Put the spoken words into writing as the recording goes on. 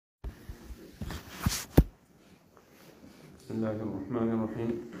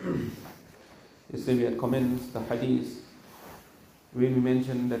Bismillahirrahmanirrahim. Yesterday we had commenced the hadith where we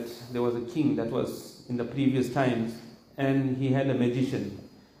mentioned that there was a king that was in the previous times, and he had a magician,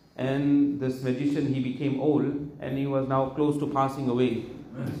 and this magician, he became old and he was now close to passing away.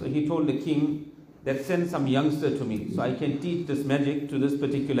 So he told the king that send some youngster to me so I can teach this magic to this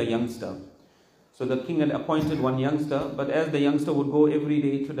particular youngster. So the king had appointed one youngster, but as the youngster would go every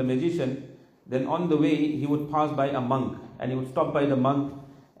day to the magician, then on the way he would pass by a monk, and he would stop by the monk,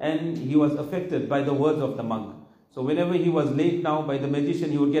 and he was affected by the words of the monk. So whenever he was late now by the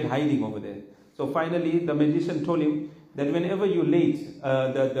magician, he would get hiding over there. So finally the magician told him that whenever you're late,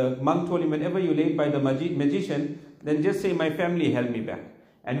 the monk told him, whenever you're late by the magician, then just say, my family held me back.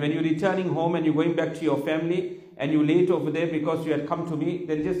 And when you're returning home and you're going back to your family and you're late over there because you had come to me,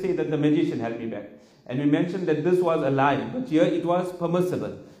 then just say that the magician held me back. And we mentioned that this was a lie, but here it was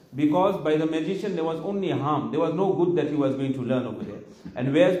permissible, because by the magician there was only harm. There was no good that he was going to learn over there.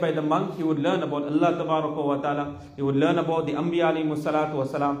 And whereas by the monk he would learn about Allah Tabaraka wa Ta'ala, he would learn about the Anbiya alayhimu salatu wa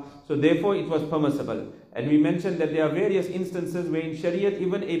salam. So therefore it was permissible. And we mentioned that there are various instances where in Shariat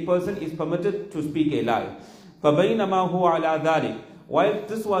even a person is permitted to speak a lie. فَبَيْنَمَا هُوَ عَلَى ذَلِكَ. While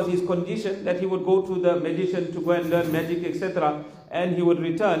this was his condition, that he would go to the magician to go and learn magic, etc., and he would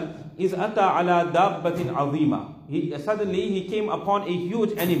return, is ata ala dabbatin azima. Suddenly he came upon a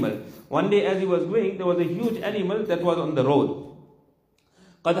huge animal. One day as he was going, there was a huge animal that was on the road.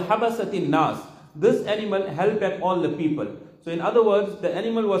 قَدْ حَبَسَتِ النَّاسِ. This animal held back all the people. So in other words, the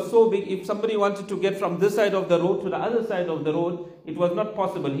animal was so big, if somebody wanted to get from this side of the road to the other side of the road, it was not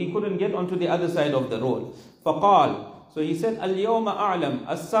possible. He couldn't get onto the other side of the road. فَقَالَ. So he said, Al-yawma a'lam,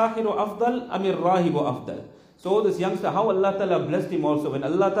 as-sahiru afdal, amir rahibu afdal. So this youngster, how Allah Ta'ala blessed him also. When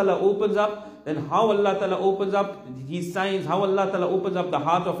Allah Ta'ala opens up, then how Allah Ta'ala opens up his signs, how Allah Ta'ala opens up the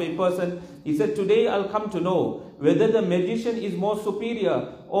heart of a person. He said, today I'll come to know whether the magician is more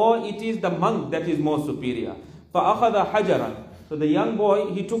superior or it is the monk that is more superior. فَأَخَذَ حَجَرًا. So the young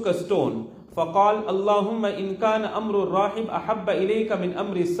boy, he took a stone. فَقَالَ اللَّهُمَّ إِنْ كَانَ أَمْرُ الرَّاحِبْ أَحَبَّ إِلَيْكَ مِنْ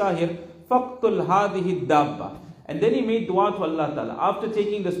أَمْرِ السَّاهِرِ فَاقْتُلْ هَذِهِ الدَّابَّةِ. And then he made dua to Allah Ta'ala. After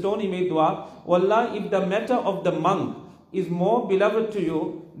taking the stone, he made dua, Wallah, if the matter of the monk is more beloved to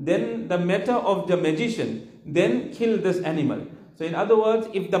you than the matter of the magician, then kill this animal. So in other words,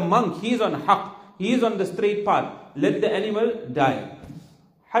 if the monk, he is on haqq, he is on the straight path, let the animal die.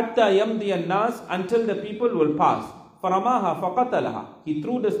 Hatta yamdi an-nas, until the people will pass. Faramaha faqatalaha. He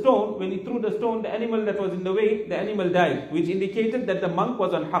threw the stone. When he threw the stone, the animal that was in the way, the animal died, which indicated that the monk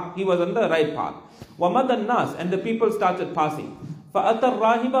was on haqq, he was on the right path. Wamad an-nas, and the people started passing. Fa'atar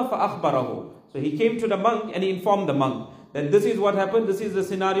rahiba fa'akhbarahu. So he came to the monk and he informed the monk that this is what happened, this is the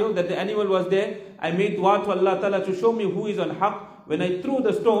scenario, that the animal was there. I made dua to Allah Ta'ala to show me who is on haqq. When I threw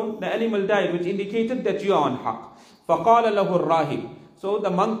the stone, the animal died, which indicated that you are on haqq. Faqala lahu ar-rahib. So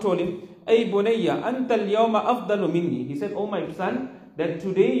the monk told him, Ay bunayya, anta al-yawma afdalu minni. He said, oh my son, that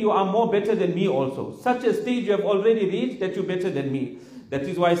today you are more better than me also. Such a stage you have already reached that you're better than me. That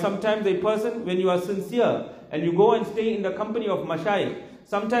is why sometimes a person, when you are sincere and you go and stay in the company of mashayikh,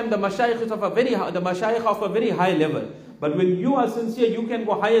 sometimes the mashayikh is of a very high level. But when you are sincere, you can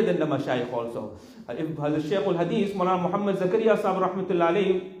go higher than the mashayikh also. If the Shaykh al-Hadith, Mohammed Saheb rahmatullah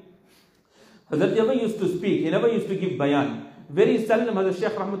alayhi, Hazrat never used to speak, he never used to give bayan. Very seldom Hazrat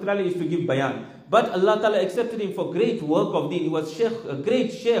Shaykh rahmatullah used to give bayan. But Allah Ta'ala accepted him for great work of deen. He was a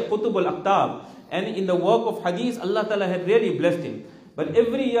great Shaykh, Qutub al-Aqtab. And in the work of hadith, Allah Ta'ala had really blessed him. But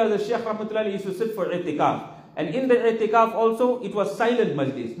every year the Shaykh rahmatullah used to sit for i'tikaf. And in the i'tikaf also, it was silent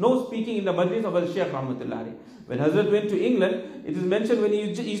majlis. No speaking in the majlis of the Shaykh rahmatullah. When Hazrat went to England, it is mentioned when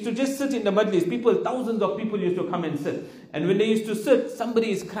he used to just sit in the majlis, thousands of people used to come and sit. And when they used to sit,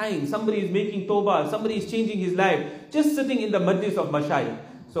 somebody is crying, somebody is making tawbah, somebody is changing his life, just sitting in the majlis of mashayikh.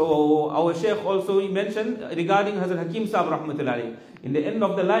 So our Shaykh also, he mentioned regarding Hazrat Hakim Saheb rahmatullah. In the end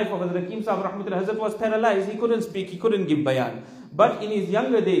of the life of Hazrat Hakim Saheb rahmatullah, Hazrat was paralyzed, he couldn't speak, he couldn't give bayan. But in his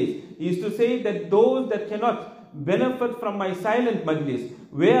younger days, he used to say that those that cannot benefit from my silent majlis,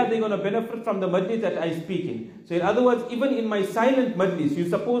 where are they going to benefit from the majlis that I speak in? So in other words, even in my silent majlis, you're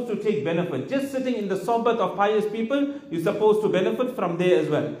supposed to take benefit. Just sitting in the sohbat of pious people, you're supposed to benefit from there as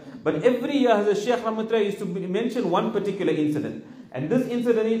well. But every year, as a Shaykh Rahmatullah used to mention one particular incident. And this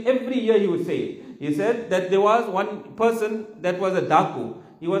incident, every year he would say it. He said that there was one person that was a daku.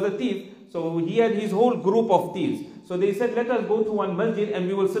 He was a thief. So he had his whole group of thieves. So they said, let us go to one masjid and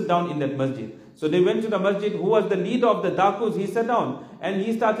we will sit down in that masjid. So they went to the masjid. Who was the leader of the dakus? He sat down and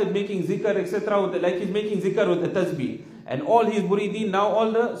he started making zikr, etc. Like he's making zikr with the tasbih. And all his murideen, now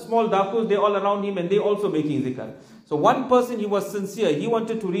all the small dakus, they all around him and they also making zikr. So one person, he was sincere. He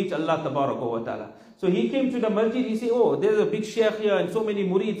wanted to reach Allah wa ta'ala. So he came to the masjid. He said, oh, there's a big sheikh here and so many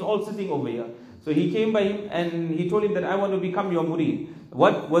murids all sitting over here. So he came by him and he told him that I want to become your murid.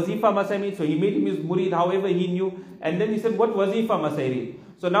 What wazifa must I mean? So he made him his murid however he knew. And then he said, what wazifa must I read?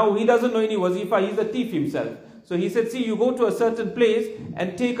 So now he doesn't know any wazifa. He's a thief himself. So he said, see, you go to a certain place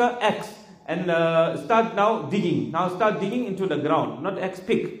and take an axe and start now digging. Now start digging into the ground. Not axe,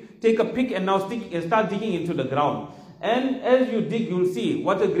 pick. Take a pick and now start digging into the ground. And as you dig, you'll see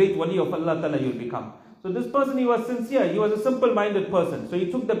what a great wali of Allah Ta'ala you'll become. So this person, he was sincere. He was a simple-minded person. So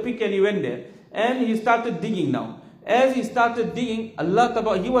he took the pick and he went there. And he started digging now. As he started digging, Allah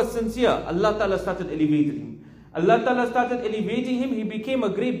Ta'ala, he was sincere. Allah Ta'ala started elevating him. Allah Ta'ala started elevating him. He became a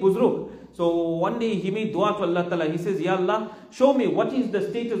great buzruk. So one day he made dua to Allah Ta'ala. He says, Ya Allah, show me what is the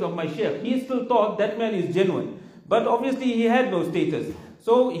status of my sheikh. He still thought that man is genuine. But obviously he had no status.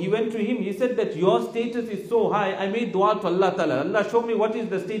 So he went to him. He said that your status is so high. I made dua to Allah Ta'ala. Allah, show me what is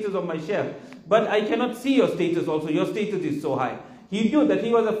the status of my sheikh. But I cannot see your status also. Your status is so high. He knew that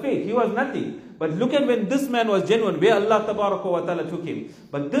he was a fake. He was nothing. But look at when this man was genuine, where Allah wa ta'ala took him.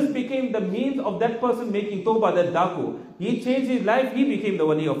 But this became the means of that person making tawbah, that daku. He changed his life. He became the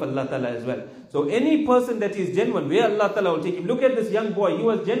wali of Allah Ta'ala as well. So any person that is genuine, where Allah Ta'ala will take him. Look at this young boy. He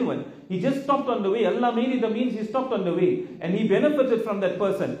was genuine. He just stopped on the way. Allah made it the means. He stopped on the way. And he benefited from that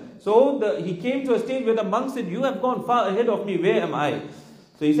person. So he came to a stage where the monk said, you have gone far ahead of me. Where am I?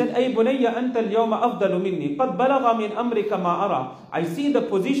 So he said, Ay bunayya anta al-yawma afdalu minni, qad balagha min amrika ma ara. I see the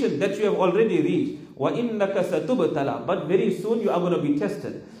position that you have already reached. Wa innaka satubtala. But very soon you are going to be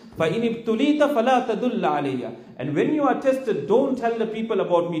tested. Fa in ibtulita fala tadulla alayya. And when you are tested, don't tell the people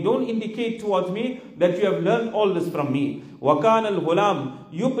about me. Don't indicate towards me that you have learned all this from me. Wa kana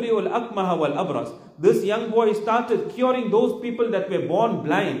al-ghulam yubri'u al-akmaha wal-abras. This young boy started curing those people that were born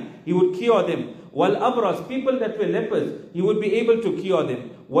blind. He would cure them. Wal abras, people that were lepers, he would be able to cure them.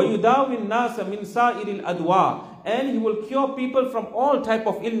 وَيُدَاوِ النَّاسَ مِنْ سَائِرِ الْأَدْوَاءِ. And he will cure people from all type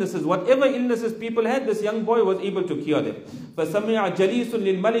of illnesses. Whatever illnesses people had, this young boy was able to cure them. فَسَمِعَ جَلِيسٌ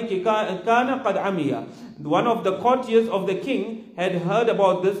لِلْمَلِكِ كَانَ قَدْ عَمِيَ. One of the courtiers of the king had heard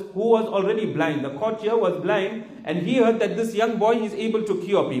about this, who was already blind. The courtier was blind, and he heard that this young boy is able to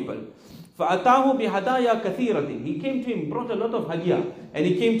cure people. فَأَتَاهُ بِهَدَايَا كَثِيرَةٍ. He came to him, brought a lot of hadiyah, and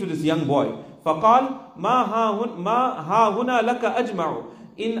he came to this young boy. فَقَالْ مَا هَا هُنَا لَكَ أَجْمَعُ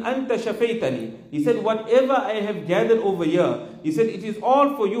in anta shafaitani. He said, whatever I have gathered over here, he said, it is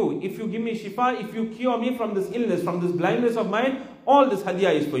all for you. If you give me shifa, if you cure me from this illness, from this blindness of mine, all this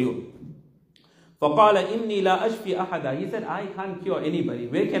hadiyah is for you. فَقَالَ إِنِّي لَا أَشْفِي أَحَدًا. He said, I can't cure anybody.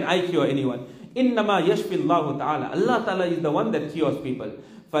 Where can I cure anyone? إِنَّمَا يَشْفِي اللَّهُ تَعَالَى. Allah Ta'ala is the one that cures people.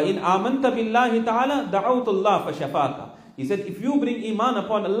 فَإِنْ آمَنْتَ بِاللَّهِ تَعَالَى دَعَوْتُ اللَّهَ فَشَفَاكَ. He said, if you bring iman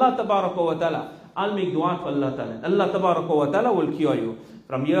upon Allah wa ta'ala, I'll make dua to Allah Ta'ala. Allah wa ta'ala will cure you.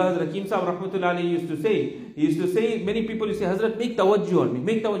 From here, Hazrat Hakim Sahib Rahmatullahi Alayhi used to say, many people used to say, Hazrat, make tawajjuh on me,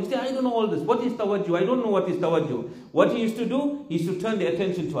 make tawajjuh. He said, I don't know all this. What is tawajjuh? I don't know what is tawajjuh. What he used to do, he used to turn the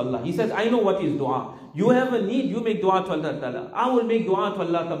attention to Allah. He says, I know what is dua. You have a need, you make dua to Allah Ta'ala. I will make dua to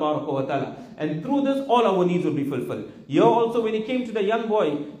Allah wa ta'ala. And through this, all our needs will be fulfilled. Here also, when he came to the young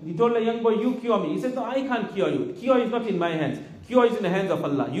boy, he told the young boy, you cure me. He said, no, I can't cure you. Cure is not in my hands. Cure is in the hands of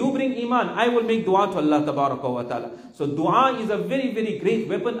Allah. You bring iman, I will make dua to Allah wa ta'ala. So dua is a very, very great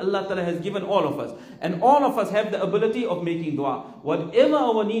weapon Allah Ta'ala has given all of us. And all of us have the ability of making dua. Whatever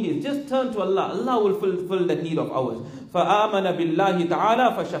our need is, just turn to Allah. Allah will fulfill that need of ours. فَآمَنَ بِاللَّهِ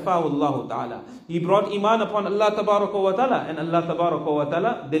تَعَالَى فَشَفَاهُ اللَّهُ تَعَالَى. He brought iman upon Allah wa ta'ala, and Allah wa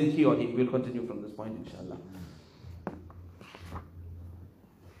ta'ala then cured him. We'll continue from this point, inshallah.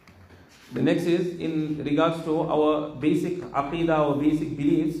 The next is in regards to our basic aqidah, our basic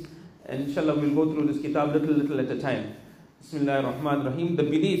beliefs. And inshallah we'll go through this kitab little at a time. Bismillahir Rahmanir Rahim. The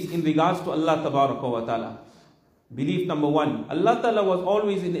beliefs in regards to Allah wa ta'ala. Belief number one. Allah Ta'ala was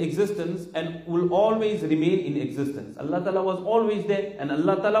always in existence and will always remain in existence. Allah Ta'ala was always there and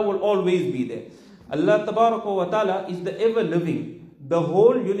Allah Ta'ala will always be there. Allah wa ta'ala is the ever living. The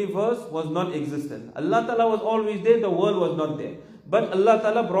whole universe was not existent. Allah Ta'ala was always there, the world was not there. But Allah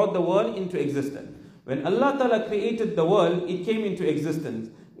Ta'ala brought the world into existence. When Allah Ta'ala created the world, it came into existence.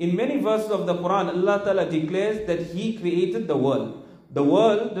 In many verses of the Quran, Allah Ta'ala declares that He created the world. The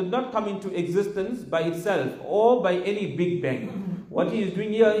world did not come into existence by itself or by any big bang. What He is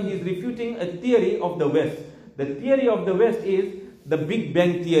doing here, He is refuting a theory of the West. The theory of the West is the Big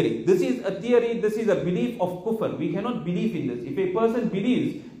Bang theory. This is a theory, this is a belief of kufr. We cannot believe in this. If a person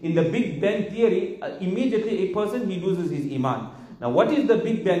believes in the Big Bang theory, immediately a person, he loses his iman. Now what is the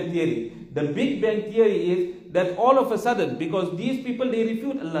Big Bang theory? The Big Bang theory is that all of a sudden, because these people, they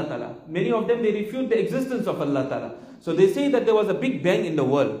refute Allah Ta'ala. Many of them, they refute the existence of Allah Ta'ala. So they say that there was a big bang in the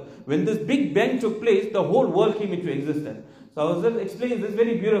world. When this big bang took place, the whole world came into existence. So Hazrat explains this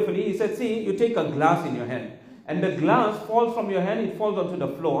very beautifully. He said, see, you take a glass in your hand, and the glass falls from your hand, it falls onto the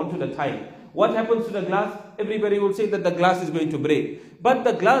floor, onto the tile. What happens to the glass? Everybody will say that the glass is going to break. But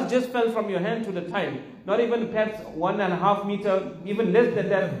the glass just fell from your hand to the tile. Not even perhaps 1.5 meters, even less than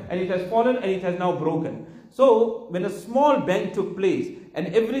that, and it has fallen and it has now broken. So when a small bang took place and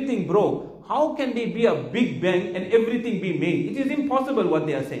everything broke, how can there be a big bang and everything be made? It is impossible what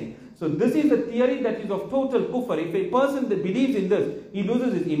they are saying. So this is a theory that is of total kufr. If a person that believes in this, he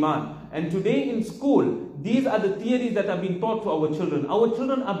loses his iman. And today in school, these are the theories that are being taught to our children. Our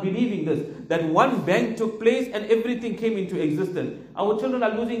children are believing this, that one bang took place and everything came into existence. Our children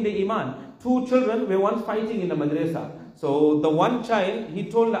are losing their iman. 2 children were once fighting in the madrasa. So the one child, he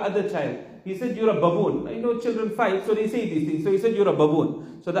told the other child, he said, you're a baboon. I know children fight, so they say these things. So he said, you're a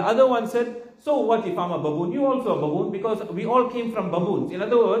baboon. So the other one said, so what if I'm a baboon? You're also a baboon, because we all came from baboons. In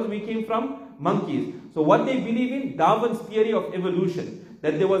other words, we came from monkeys. So what they believe in, Darwin's theory of evolution,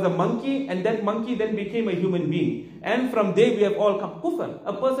 that there was a monkey and that monkey then became a human being. And from there we have all come. Kufr.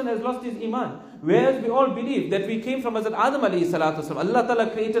 A person has lost his iman. Whereas we all believe that we came from Hazrat Adam alayhi salatu wasalam. Allah Ta'ala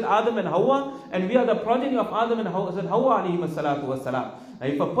created Adam and Hawa, and we are the progeny of Adam and Hazrat Hawa alayhi salatu wasalam. Now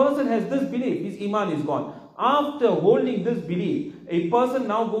if a person has this belief, his iman is gone. After holding this belief, a person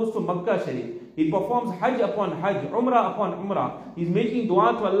now goes to Makkah Sharif. He performs Hajj upon Hajj, Umrah upon Umrah. He's making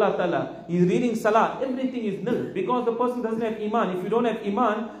dua to Allah Ta'ala. He's reading Salah. Everything is nil, because the person doesn't have iman. If you don't have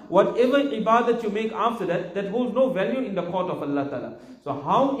iman, whatever ibadat you make after that, that holds no value in the court of Allah Ta'ala. So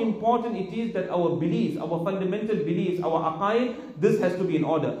how important it is that our beliefs, our fundamental beliefs, our aqaid, this has to be in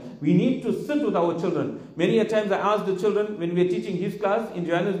order. We need to sit with our children. Many a times I ask the children, when we are teaching his class in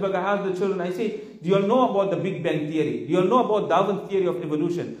Johannesburg, I ask the children, I say, do you all know about the Big Bang theory? Do you all know about Darwin's theory of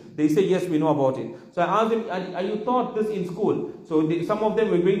evolution? They say, yes, we know about it. So I asked them, are you taught this in school? So some of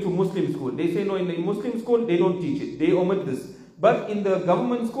them were going to Muslim school. They say, no, in the Muslim school, they don't teach it. They omit this. But in the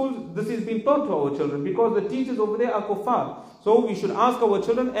government schools, this is being taught to our children, because the teachers over there are kuffar. So we should ask our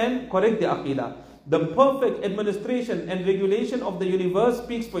children and correct the aqidah. The perfect administration and regulation of the universe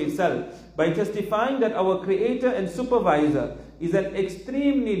speaks for itself by testifying that our creator and supervisor is an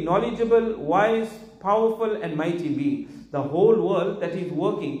extremely knowledgeable, wise, powerful and mighty being. The whole world that is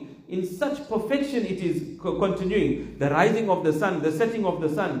working in such perfection, it is continuing. The rising of the sun, the setting of the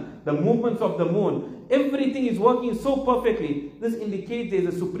sun, the movements of the moon, everything is working so perfectly. This indicates there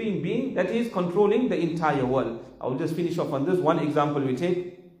is a supreme being that is controlling the entire world. I will just finish off on this. One example we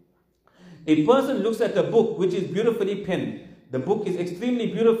take. A person looks at a book which is beautifully penned. The book is extremely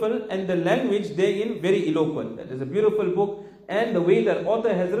beautiful and the language therein very eloquent. That is a beautiful book, and the way that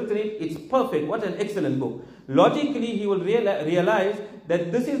author has written it, it's perfect. What an excellent book. Logically, he will realize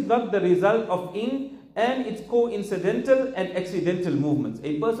that this is not the result of ink and its coincidental and accidental movements.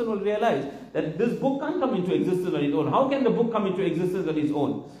 A person will realize that this book can't come into existence on its own. How can the book come into existence on its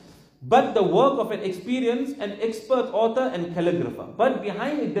own? But the work of an experienced and expert author and calligrapher. But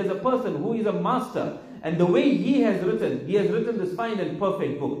behind it, there's a person who is a master. And the way he has written this fine and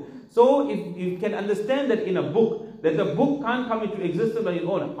perfect book. So if you can understand that in a book, that the book can't come into existence on its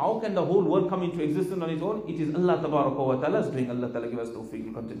own, how can the whole world come into existence on its own? It is Allah Tabaraka wa Ta'ala's doing. Allah Ta'ala give us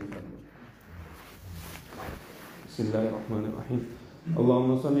tawfiq. Continue. Bismillahirrahmanirrahim.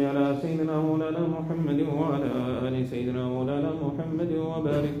 اللهم صل على سيدنا مولانا محمد وعلى آل سيدنا مولانا محمد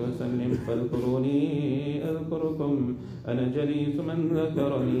وبارك وسلم. فاذكروني أذكركم أنا جليس من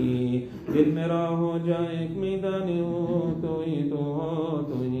ذكرني दिल मेरा हो जाए एक मैदानी हो तो ही तो हो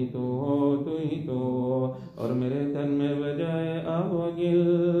तो ही तो हो तो ही तो और मेरे तन में बजाए आवागिल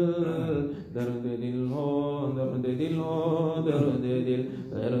दर्द दिल हो दर्द दिल हो दर्द दिल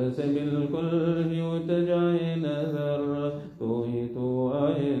घर से बिल्कुल ही उठ जाए नजर तो ही तो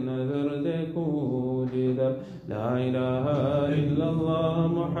आए नजर देखो जिधर ला इलाहा इल्लल्लाह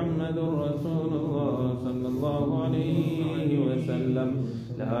मुहम्मदुर रसूलुल्लाह सल्लल्लाहु अलैहि वसल्लम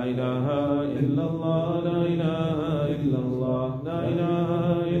ला इलाहा इल्लल्लाह ला इलाहा इल्लल्लाह ला इलाहा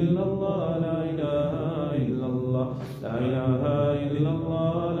इल्लल्लाह ला इलाहा इल्लल्लाह ला इलाहा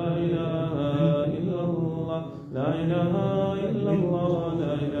इल्लल्लाह ला इलाहा इल्लल्लाह ला इलाहा इल्लल्लाह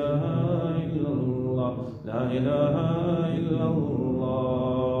ला इलाहा इल्लल्लाह ला इलाहा इल्लल्लाह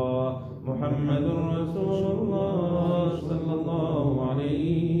मुहम्मदुर रसूलुल्लाह सल्लल्लाहु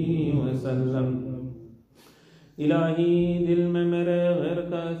अलैहि वसल्लम इलाही दिल में मेरे गैर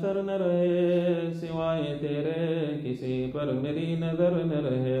का असर न रहे सिवाय तेरे किसी पर मेरी नजर न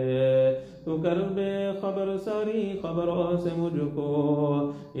रहे तू कर बेखबर सारी खबरों से मुझको,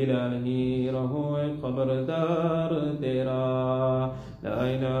 इलाही रहो खबरदार तेरा। ला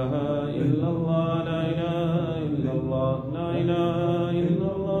इलाहा इल्लल्लाह, ला इलाहा इल्लल्लाह, ला इलाहा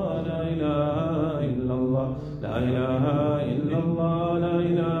इल्लल्लाह, ला इलाहा इल्लल्लाह, ला इलाहा इल्लल्लाह, ला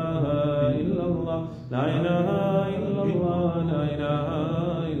इलाहा इल्लल्लाह, ला इलाहा इल्लल्लाह, ला इलाहा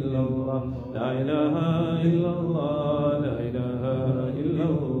इल्लल्लाह, ला इलाहा इल्लल्लाह, ला इलाहा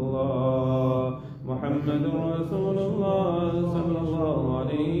इल्लल्लाह। मुहम्मदुर रसूलुल्लाह सल्लल्लाहु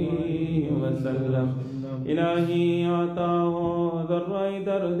अलैहि वसल्लम। इलाही आता हो ज़र्रा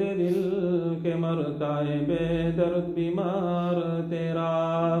दर्द दिल के, मरता है बेदर्द बीमार तेरा।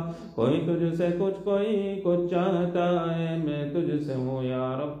 कोई तुझसे कुछ, कोई कुछ चाहता है, मैं तुझसे हूँ या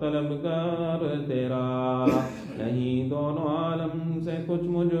रब तलबगार तेरा। नहीं दोनों आलम से कुछ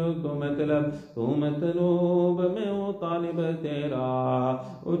मुझको मतलब, तू मतलूब मैं हूँ तालिब तेरा।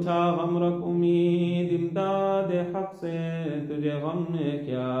 उठा गम रख उम्मीद इमदाद हक से, तुझे गम में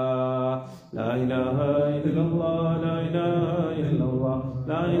क्या। ला इलाहा इल्लल्लाह, ला इलाहा इल्लल्लाह,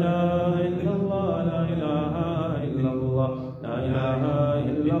 ला इलाहा इल्लल्लाह, ला इलाहा इल्लल्लाह, ला इलाहा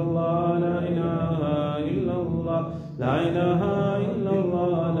इल्लल्लाह, ला इलाहा इल्लल्लाह, ला इलाहा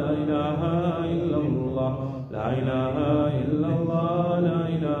इल्लल्लाह, ला इलाहा इल्लल्लाह, ला इलाहा इल्लल्लाह, ला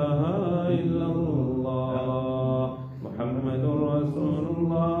इलाहा इल्लल्लाह। मुहम्मदुर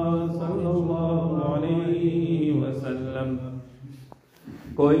रसूलुल्लाह सल्लल्लाहु अलैहि वसल्लम।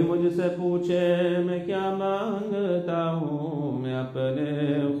 कोई मुझसे पूछे मैं क्या मांगता हूँ, मैं अपने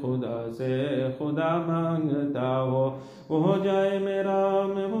खुदा से खुदा मांगता हूँ। वो हो जाए मेरा,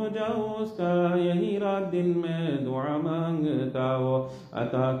 मैं हो जाऊँ उसका, यही रात दिन में दुआ मांगता हूँ।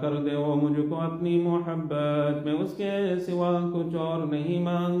 अता कर दे वो मुझको अपनी मोहब्बत, मैं उसके सिवा कुछ और नहीं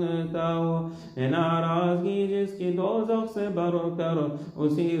मांगता हूँ। नाराज़गी जिसकी दोज़ख से बरतर,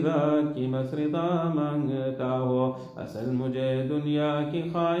 उसी ज़ात की मसरदा मांगता हूँ। असल मुझे दुनिया की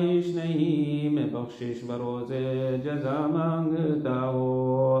ख्वाहिश नहीं, मैं बख्शिश बरोज़े जज़ा मांगता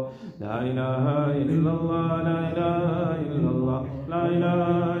हूँ। ला इलाहा इल्लल्लाह, ला इलाहा इल्लल्लाह, ला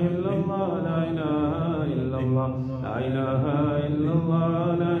इलाहा इल्लल्लाह, ला इलाहा इल्लल्लाह, ला इलाहा इल्लल्लाह,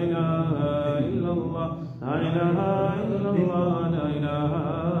 ला इलाहा इल्लल्लाह, ला इलाहा इल्लल्लाह, ला इलाहा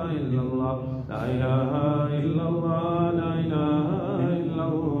इल्लल्लाह, ला इलाहा इल्लल्लाह, ला इलाहा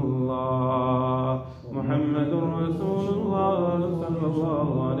इल्लल्लाह। मुहम्मदुर रसूलुल्लाह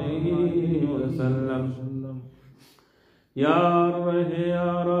सल्लल्लाहु अलैहि वसल्लम। यार रहे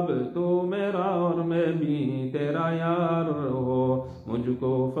या रब तू मेरा और मैं भी तेरा यार हो।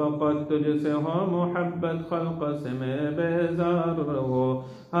 मुझको फ़क़त तुझसे हो मोहब्बत, खल्क़ से मैं बेजार हो।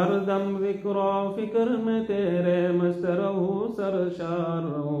 हर दम ज़िक्र फ़िक्र में तेरे मस्त रहूँ, सरशार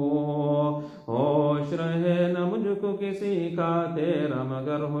हो। होश रहे न मुझको किसी का तेरा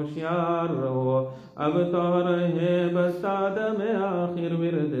मगर होशियार हो। अब तो रहे बस तादम आखिर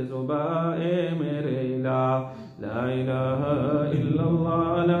विर्द ज़ुबा ए मेरे इला। ला इलाहा इल्लल्लाह,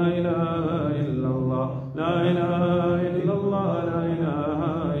 ला इलाहा इल्लल्लाह, ला इलाहा इल्लल्लाह, ला इलाहा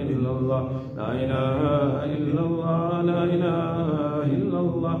इल्लल्लाह, ला इलाहा इल्लल्लाह, ला इलाहा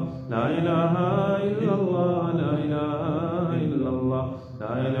इल्लल्लाह, ला इलाहा इल्लल्लाह, ला इलाहा इल्लल्लाह,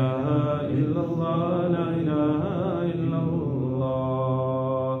 ला इलाहा इल्लल्लाह, ला इलाहा इल्लल्लाह।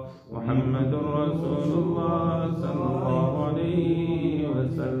 मुहम्मदुर रसूलुल्लाह सल्लल्लाहु अलैहि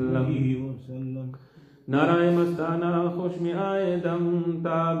वसल्लम। नाराए मस्ताना खुश में आए दम,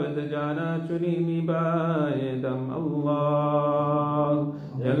 ताबत जाना चुनी निभाए दम। अल्लाह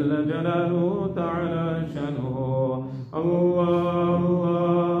जल्ल जलालु तआला शनु। अल्लाह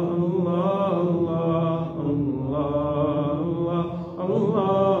अल्लाह अल्लाह अल्लाह अल्लाह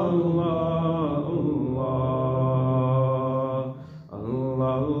अल्लाह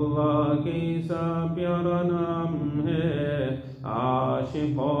अल्लाह अल्लाह कैसा प्यारा नाम है,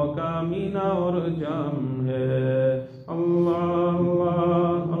 आशिकों का मीना और जाम है। अल्लाह अल्लाह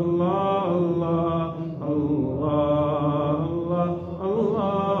अल्लाह अल्लाह अल्लाह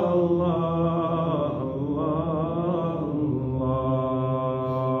अल्लाह अल्लाह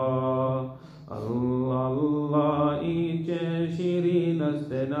अल्लाह अल्लाह ईचे शिरीन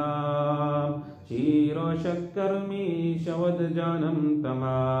नाम, शीरो शक्कर मी शवद जानम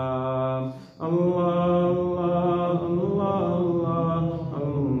तमाम। अल्लाह अल्लाह अल्लाह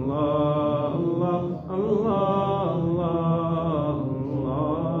अल्लाह अल्लाह अल्लाह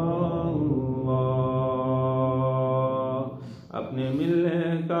अल्लाह। अपने मिलने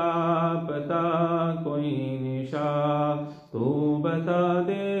का पता कोई निशा, तू बता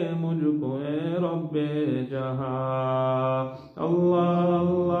दे मुझको ए रब्बे जहां। अल्लाह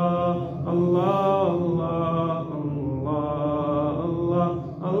अल्लाह अल्लाह अल्लाह अल्लाह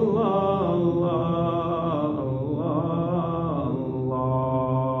अल्लाह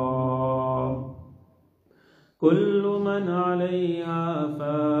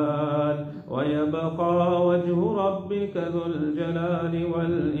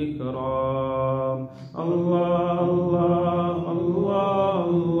الإكرام. الله الله الله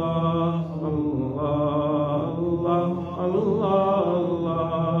الله الله الله الله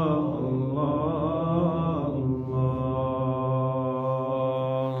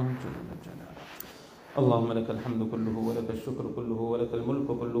اللهم لك الحمد كله ولك الشكر كله ولك الملك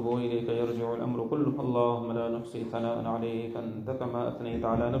كله وإليك يرجع الأمر كله. اللهم لا نحصي ثناء عليك أنت كما أثنيت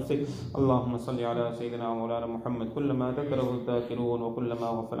على نفسك. اللهم صل على سيدنا مولانا محمد كلما ذكره الذاكرون وكلما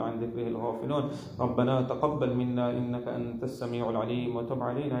غفل عن ذكره الغافلون. ربنا تقبل منا إنك أنت السميع العليم وتب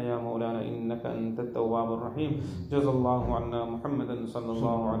علينا يا مولانا إنك أنت التواب الرحيم. جزا الله عنا محمدا صلى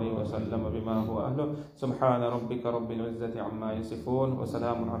الله عليه وسلم بما هو أهله. سبحان ربك رب العزة عما يصفون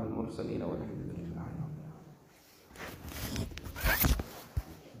وسلام على المرسلين والحمد لله.